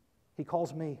 He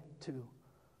calls me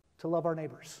to love our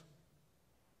neighbors,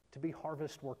 to be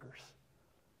harvest workers,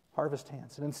 harvest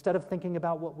hands. And instead of thinking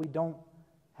about what we don't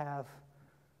have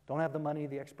the money,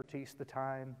 the expertise, the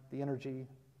time, the energy,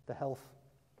 the health,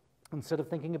 instead of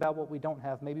thinking about what we don't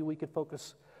have, maybe we could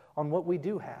focus on what we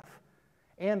do have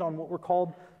and on what we're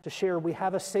called to share. We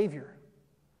have a Savior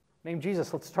named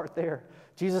Jesus. Let's start there.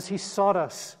 Jesus, he sought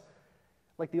us.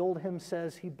 Like the old hymn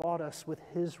says, he bought us with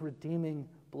his redeeming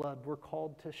blood. We're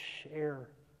called to share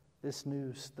this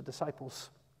news. The disciples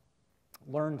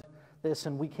learned this,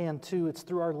 and we can too. It's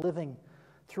through our living,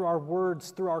 through our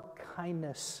words, through our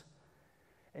kindness,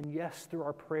 and yes, through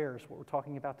our prayers, what we're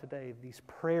talking about today, these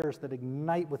prayers that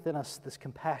ignite within us this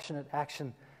compassionate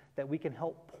action, that we can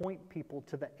help point people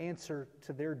to the answer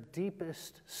to their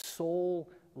deepest soul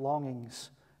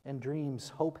longings and dreams.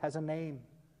 Hope has a name.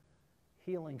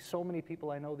 Healing. So many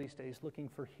people I know these days looking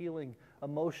for healing,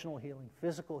 emotional healing,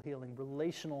 physical healing,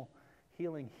 relational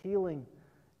healing. Healing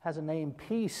has a name.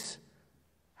 Peace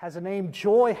has a name.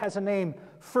 Joy has a name.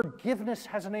 Forgiveness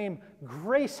has a name.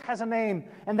 Grace has a name.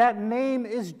 And that name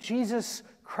is Jesus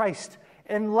Christ.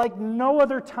 And like no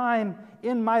other time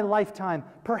in my lifetime,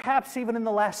 perhaps even in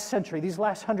the last century, these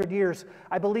last 100 years,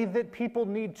 I believe that people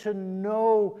need to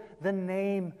know the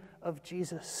name of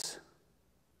Jesus.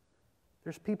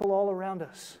 There's people all around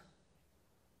us.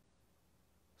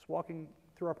 Just walking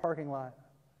through our parking lot.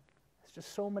 It's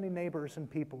just so many neighbors and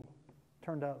people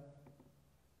turned up.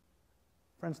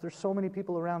 Friends, there's so many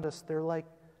people around us. They're like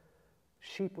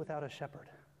sheep without a shepherd.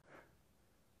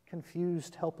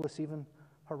 confused, helpless, even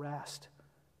harassed.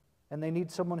 And they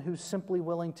need someone who's simply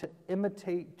willing to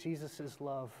imitate Jesus'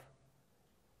 love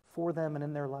for them and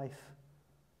in their life.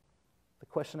 The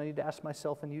question I need to ask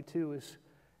myself and you too is,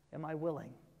 am I willing?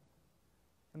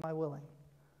 Am I willing?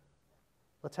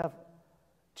 Let's have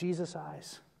Jesus'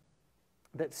 eyes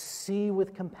that see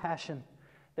with compassion,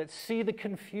 that see the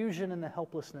confusion and the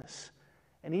helplessness,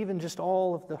 and even just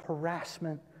all of the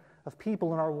harassment of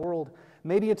people in our world.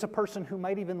 Maybe it's a person who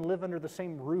might even live under the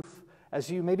same roof as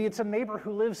you. Maybe it's a neighbor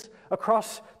who lives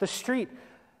across the street.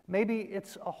 Maybe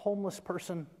it's a homeless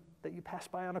person that you pass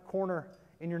by on a corner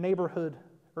in your neighborhood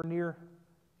or near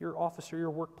your office or your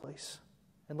workplace.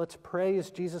 And let's pray as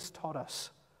Jesus taught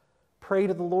us. Pray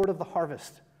to the Lord of the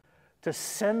harvest to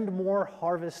send more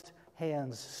harvest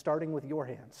hands, starting with your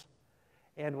hands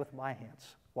and with my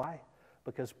hands. Why?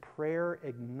 Because prayer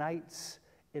ignites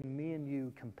in me and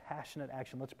you compassionate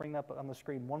action. Let's bring that up on the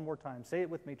screen one more time. Say it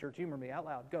with me, church. Humor me out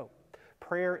loud. Go.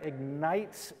 Prayer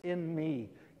ignites in me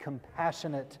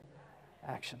compassionate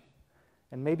action.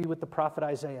 And maybe with the prophet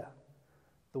Isaiah,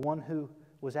 the one who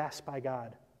was asked by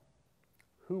God,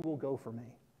 who will go for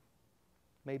me?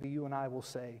 Maybe you and I will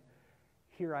say,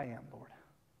 here I am, Lord.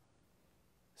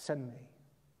 Send me.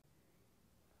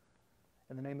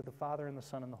 In the name of the Father, and the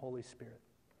Son, and the Holy Spirit.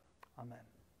 Amen.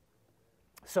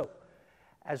 So,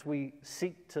 as we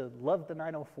seek to love the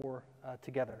 904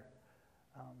 together,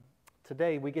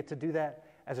 today we get to do that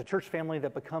as a church family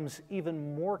that becomes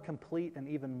even more complete and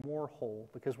even more whole,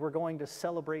 because we're going to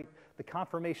celebrate the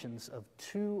confirmations of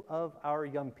 2 of our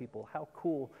young people. How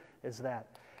cool is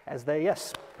that? As they,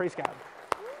 yes, praise God.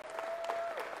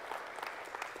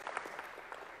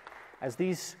 As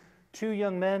these 2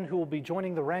 young men who will be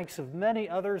joining the ranks of many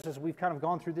others as we've kind of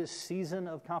gone through this season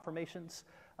of confirmations,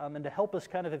 and to help us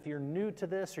kind of, if you're new to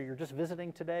this or you're just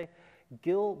visiting today,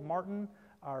 Gil Martin,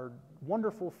 our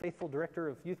wonderful, faithful director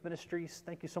of youth ministries.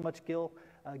 Thank you so much, Gil.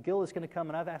 Gil is going to come,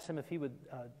 and I've asked him if he would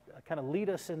kind of lead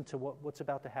us into what's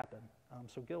about to happen.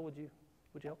 So, Gil, would you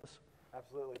help us?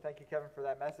 Absolutely. Thank you, Kevin, for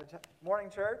that message. Morning,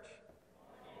 church.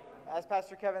 As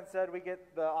Pastor Kevin said, we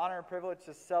get the honor and privilege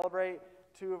to celebrate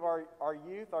 2 of our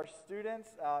youth, our students,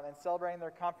 and celebrating their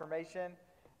confirmation.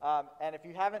 And if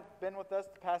you haven't been with us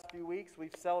the past few weeks,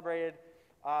 we've celebrated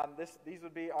these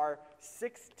would be our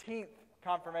 16th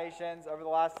confirmations over the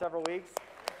last several weeks.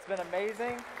 It's been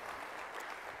amazing.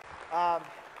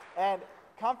 And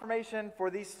confirmation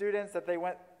for these students that they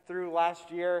went through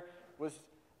last year was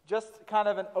just kind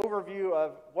of an overview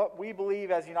of what we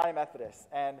believe as United Methodists,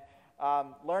 and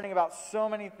learning about so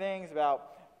many things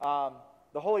about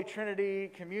the Holy Trinity,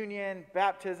 communion,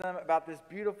 baptism, about this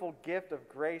beautiful gift of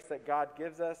grace that God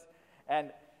gives us.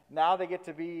 And now they get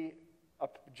to be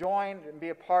joined and be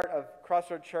a part of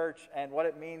Crossroad Church and what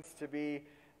it means to be,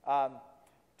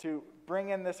 to bring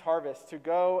in this harvest, to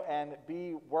go and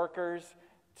be workers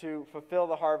to fulfill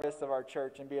the harvest of our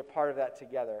church and be a part of that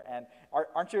together. And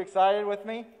aren't you excited with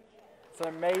me? It's an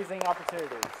amazing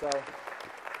opportunity. So,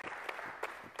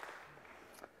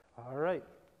 all right.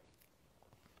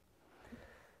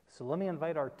 So let me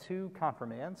invite our 2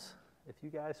 confirmands, if you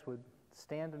guys would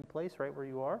stand in place right where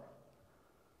you are.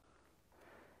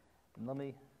 And let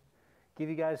me give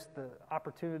you guys the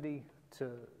opportunity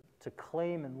to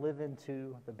claim and live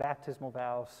into the baptismal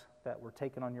vows that were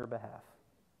taken on your behalf.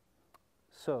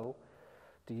 So,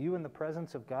 do you, in the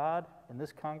presence of God and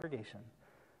this congregation,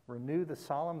 renew the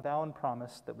solemn vow and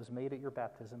promise that was made at your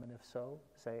baptism? And if so,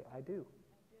 say, I do.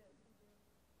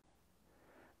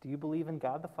 Do you believe in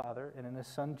God the Father and in His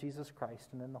Son, Jesus Christ,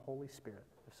 and in the Holy Spirit?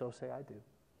 If so, say, I do.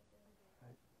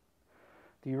 Right.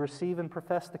 Do you receive and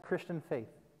profess the Christian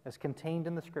faith as contained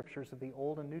in the Scriptures of the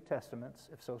Old and New Testaments?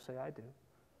 If so, say, I do.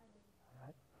 All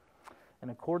right.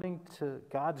 And according to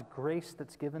God's grace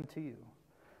that's given to you,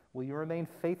 will you remain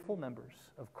faithful members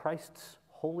of Christ's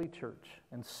holy church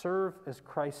and serve as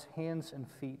Christ's hands and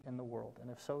feet in the world?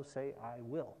 And if so, say, I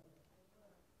will.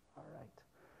 All right.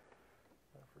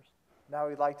 now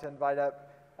we'd like to invite up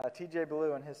TJ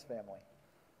Blue and his family.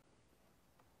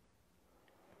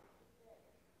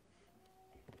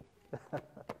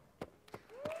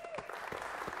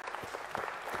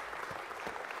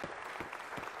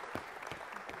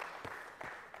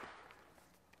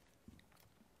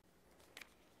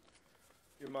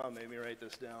 Your mom made me write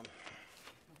this down.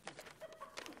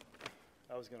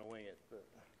 I was going to wing it, but...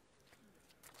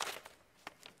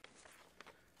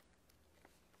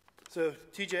 So,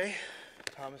 TJ,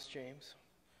 Thomas James,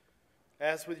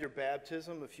 as with your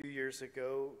baptism a few years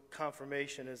ago,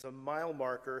 confirmation is a mile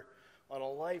marker on a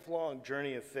lifelong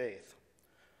journey of faith.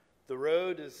 The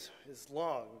road is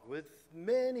long, with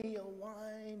many a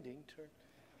winding turn.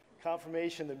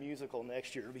 Confirmation, the musical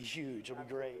next year will be huge. It'll be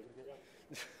great.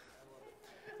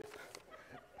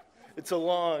 It's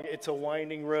a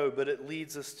winding road, but it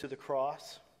leads us to the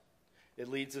cross. It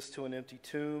leads us to an empty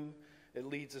tomb. It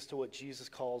leads us to what Jesus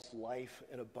calls life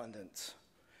in abundance.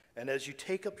 And as you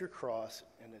take up your cross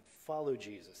and follow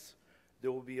Jesus,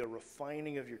 there will be a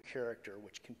refining of your character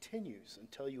which continues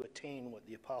until you attain what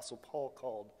the Apostle Paul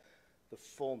called the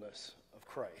fullness of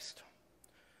Christ.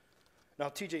 Now,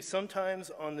 TJ,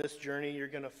 sometimes on this journey you're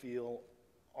going to feel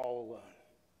all alone.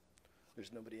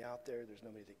 There's nobody out there. There's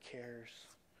nobody that cares.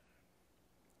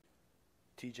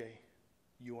 TJ,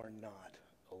 you are not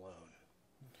alone.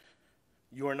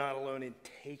 You are not alone in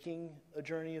taking a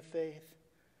journey of faith,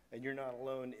 and you're not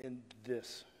alone in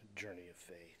this journey of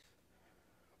faith.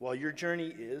 While your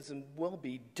journey is and will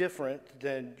be different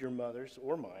than your mother's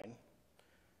or mine,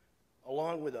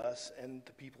 along with us and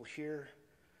the people here,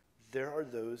 there are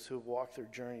those who have walked their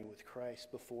journey with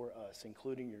Christ before us,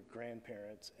 including your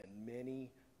grandparents and many,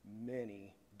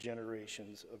 many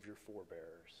generations of your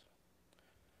forebearers.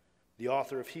 The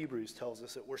author of Hebrews tells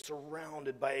us that we're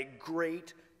surrounded by a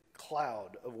great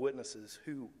cloud of witnesses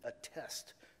who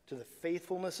attest to the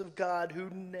faithfulness of God who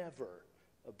never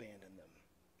abandoned them.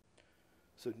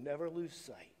 So never lose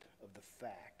sight of the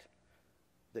fact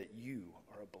that you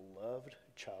are a beloved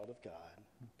child of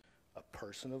God, a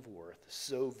person of worth,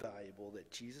 so valuable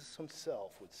that Jesus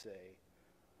himself would say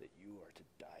that you are to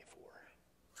die for.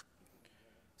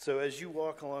 So as you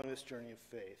walk along this journey of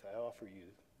faith, I offer you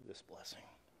this blessing.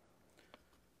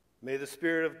 May the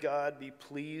Spirit of God be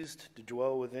pleased to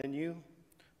dwell within you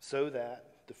so that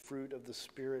the fruit of the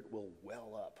Spirit will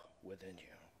well up within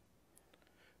you.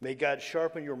 May God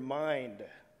sharpen your mind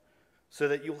so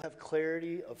that you'll have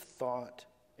clarity of thought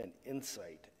and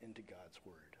insight into God's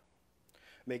word.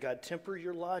 May God temper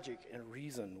your logic and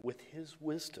reason with his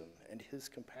wisdom and his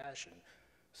compassion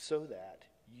so that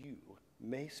you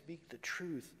may speak the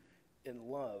truth in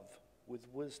love with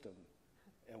wisdom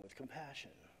and with compassion.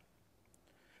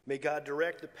 May God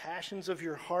direct the passions of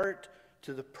your heart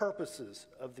to the purposes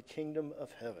of the kingdom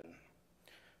of heaven,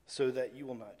 so that you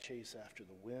will not chase after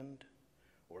the wind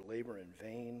or labor in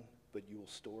vain, but you will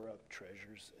store up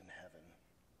treasures in heaven.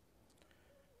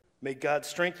 May God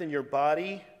strengthen your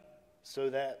body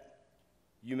so that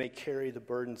you may carry the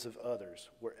burdens of others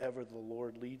wherever the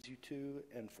Lord leads you to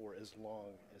and for as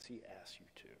long as he asks you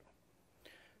to.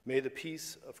 May the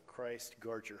peace of Christ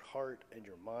guard your heart and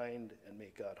your mind, and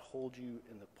may God hold you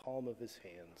in the palm of his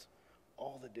hands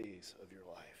all the days of your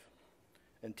life.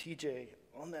 And TJ,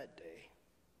 on that day,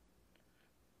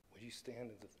 would you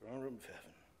stand in the throne room of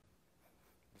heaven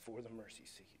before the mercy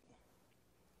seat,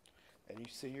 and you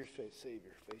see your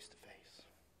Savior face to face?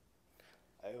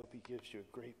 I hope he gives you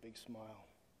a great big smile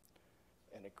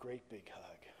and a great big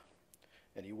hug,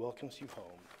 and he welcomes you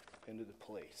home into the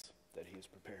place that he has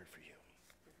prepared for you.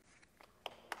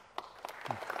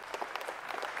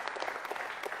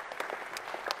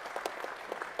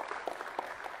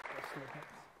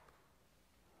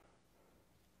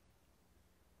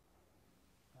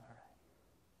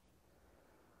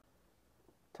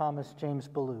 Thomas James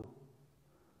Ballou,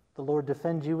 the Lord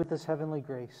defend you with his heavenly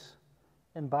grace,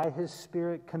 and by his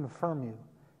Spirit confirm you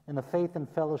in the faith and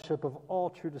fellowship of all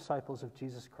true disciples of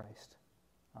Jesus Christ.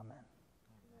 Amen.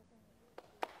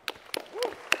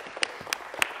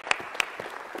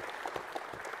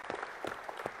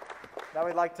 Now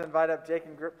we'd like to invite up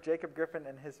Jacob Griffin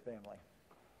and his family.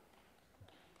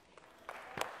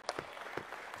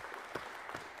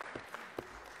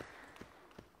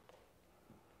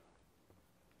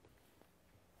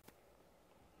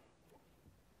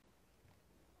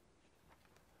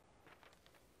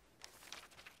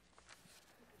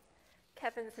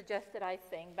 Kevin suggested I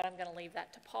sing, but I'm going to leave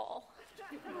that to Paul.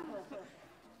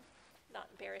 Not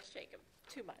embarrass Jacob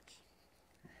too much.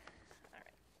 All right.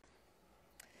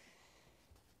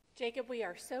 Jacob, we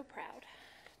are so proud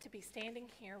to be standing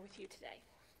here with you today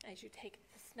as you take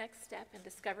this next step in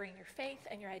discovering your faith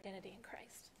and your identity in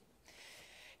Christ.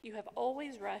 You have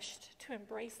always rushed to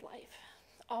embrace life,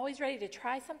 always ready to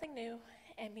try something new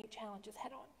and meet challenges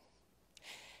head on.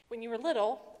 When you were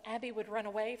little, Abby would run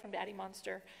away from Daddy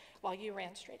Monster while you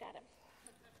ran straight at him.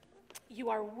 You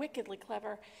are wickedly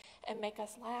clever and make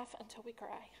us laugh until we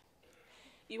cry.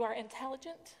 You are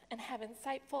intelligent and have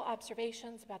insightful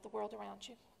observations about the world around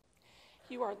you.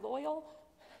 You are loyal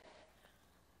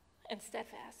and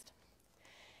steadfast.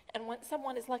 And when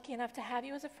someone is lucky enough to have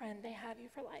you as a friend, they have you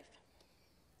for life.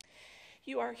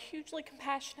 You are hugely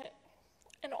compassionate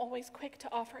and always quick to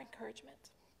offer encouragement.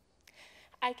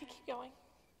 I could keep going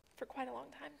for quite a long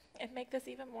time and make this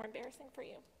even more embarrassing for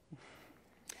you.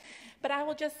 But I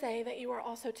will just say that you are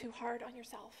also too hard on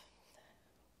yourself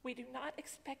We do not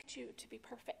expect you to be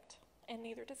perfect, and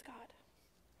neither does God.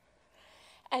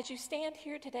 As you stand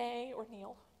here today or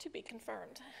kneel to be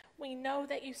confirmed, we know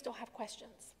that you still have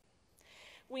questions.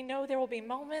 We know there will be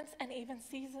moments and even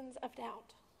seasons of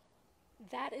doubt.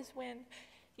 That is when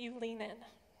you lean in.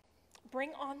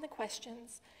 Bring on the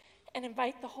questions and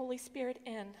invite the Holy Spirit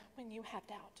in when you have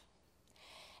doubt.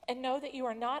 And know that you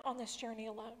are not on this journey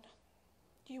alone.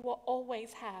 You will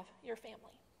always have your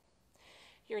family.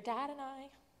 Your dad and I,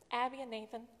 Abby and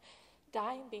Nathan,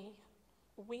 Di and B,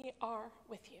 we are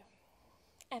with you.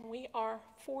 And we are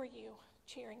for you,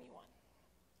 cheering you on.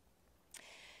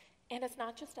 And it's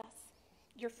not just us.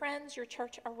 Your friends, your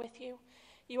church are with you.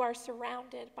 You are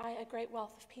surrounded by a great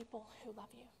wealth of people who love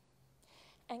you.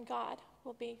 And God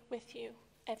will be with you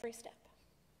every step.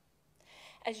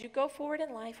 As you go forward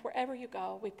in life, wherever you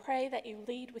go, we pray that you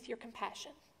lead with your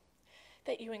compassion,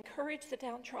 that you encourage the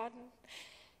downtrodden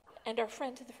and are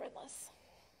friend to the friendless.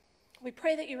 We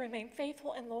pray that you remain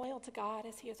faithful and loyal to God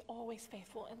as he is always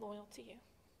faithful and loyal to you.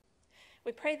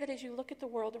 We pray that as you look at the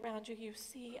world around you, you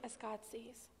see as God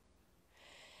sees.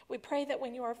 We pray that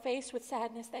when you are faced with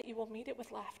sadness, that you will meet it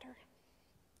with laughter.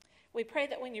 We pray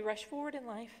that when you rush forward in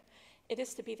life, it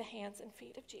is to be the hands and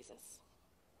feet of Jesus.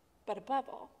 But above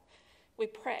all, we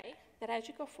pray that as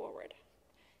you go forward,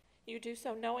 you do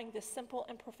so knowing this simple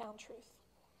and profound truth,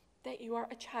 that you are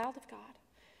a child of God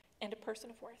and a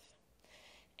person of worth.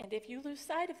 And if you lose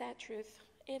sight of that truth,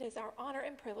 it is our honor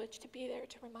and privilege to be there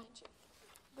to remind you.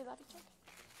 We love you, Jacob.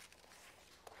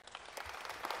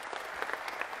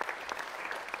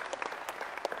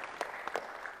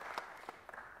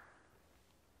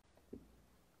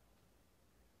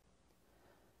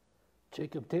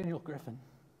 Jacob Daniel Griffin.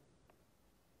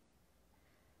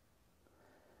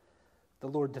 The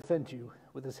Lord defend you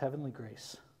with his heavenly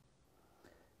grace,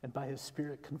 and by his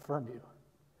Spirit confirm you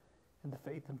in the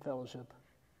faith and fellowship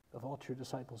of all true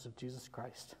disciples of Jesus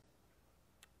Christ.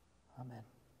 Amen.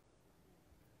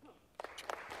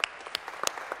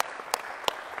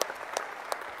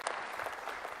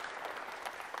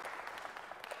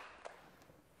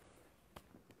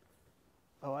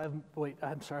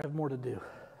 I'm sorry, I have more to do.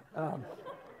 All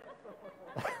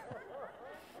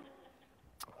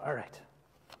right.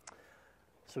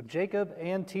 So Jacob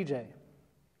and TJ,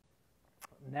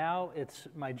 now it's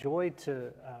my joy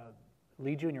to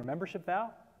lead you in your membership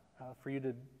vow, for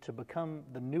you to become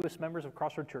the newest members of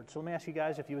Crossroad Church. So let me ask you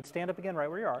guys if you would stand up again right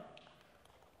where you are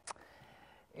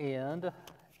and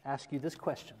ask you this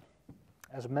question.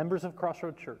 As members of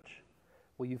Crossroad Church,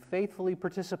 will you faithfully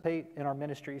participate in our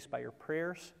ministries by your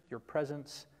prayers, your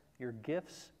presence, your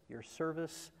gifts, your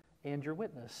service, and your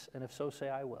witness? And if so, say,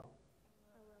 I will.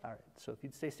 All right, so if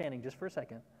you'd stay standing just for a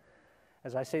second.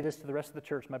 As I say this to the rest of the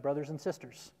church, my brothers and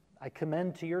sisters, I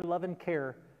commend to your love and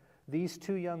care these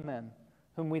two young men,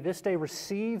 whom we this day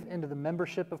receive into the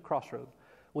membership of Crossroad.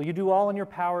 Will you do all in your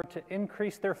power to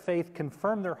increase their faith,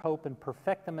 confirm their hope, and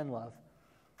perfect them in love?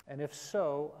 And if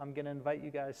so, I'm going to invite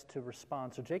you guys to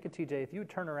respond. So Jake and TJ, if you would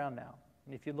turn around now,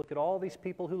 and if you look at all these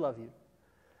people who love you,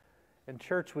 and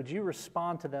church, would you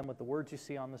respond to them with the words you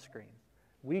see on the screen?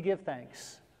 We give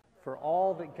thanks for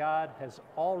all that God has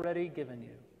already given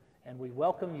you, and we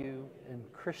welcome you in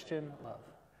Christian love.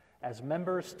 As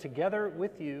members together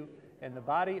with you in the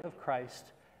body of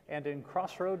Christ and in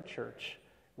Crossroad Church,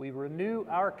 we renew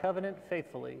our covenant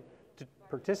faithfully to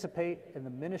participate in the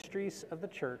ministries of the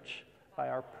church by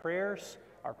our prayers,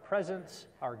 our presence,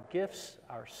 our gifts,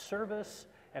 our service,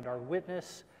 and our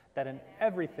witness, that in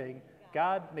everything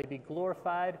God may be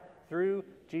glorified through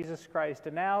Jesus Christ.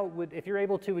 And now, if you're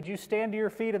able to, would you stand to your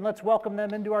feet and let's welcome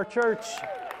them into our church.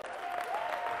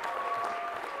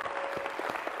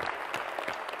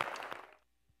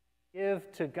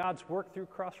 Give to God's work through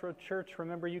Crossroad Church.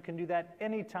 Remember, you can do that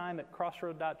anytime at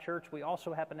crossroad.church. We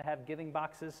also happen to have giving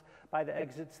boxes by the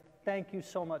exits. Thank you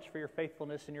so much for your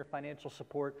faithfulness and your financial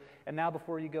support. And now,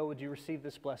 before you go, would you receive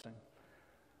this blessing?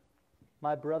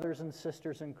 My brothers and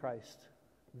sisters in Christ,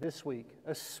 this week,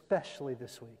 especially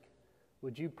this week,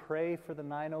 would you pray for the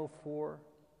 904?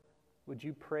 Would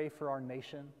you pray for our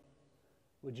nation?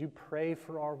 Would you pray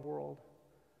for our world?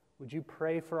 Would you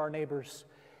pray for our neighbors?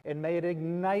 And may it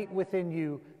ignite within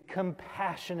you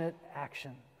compassionate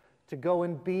action to go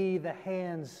and be the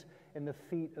hands and the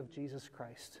feet of Jesus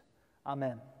Christ.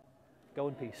 Amen. Go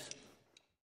in peace.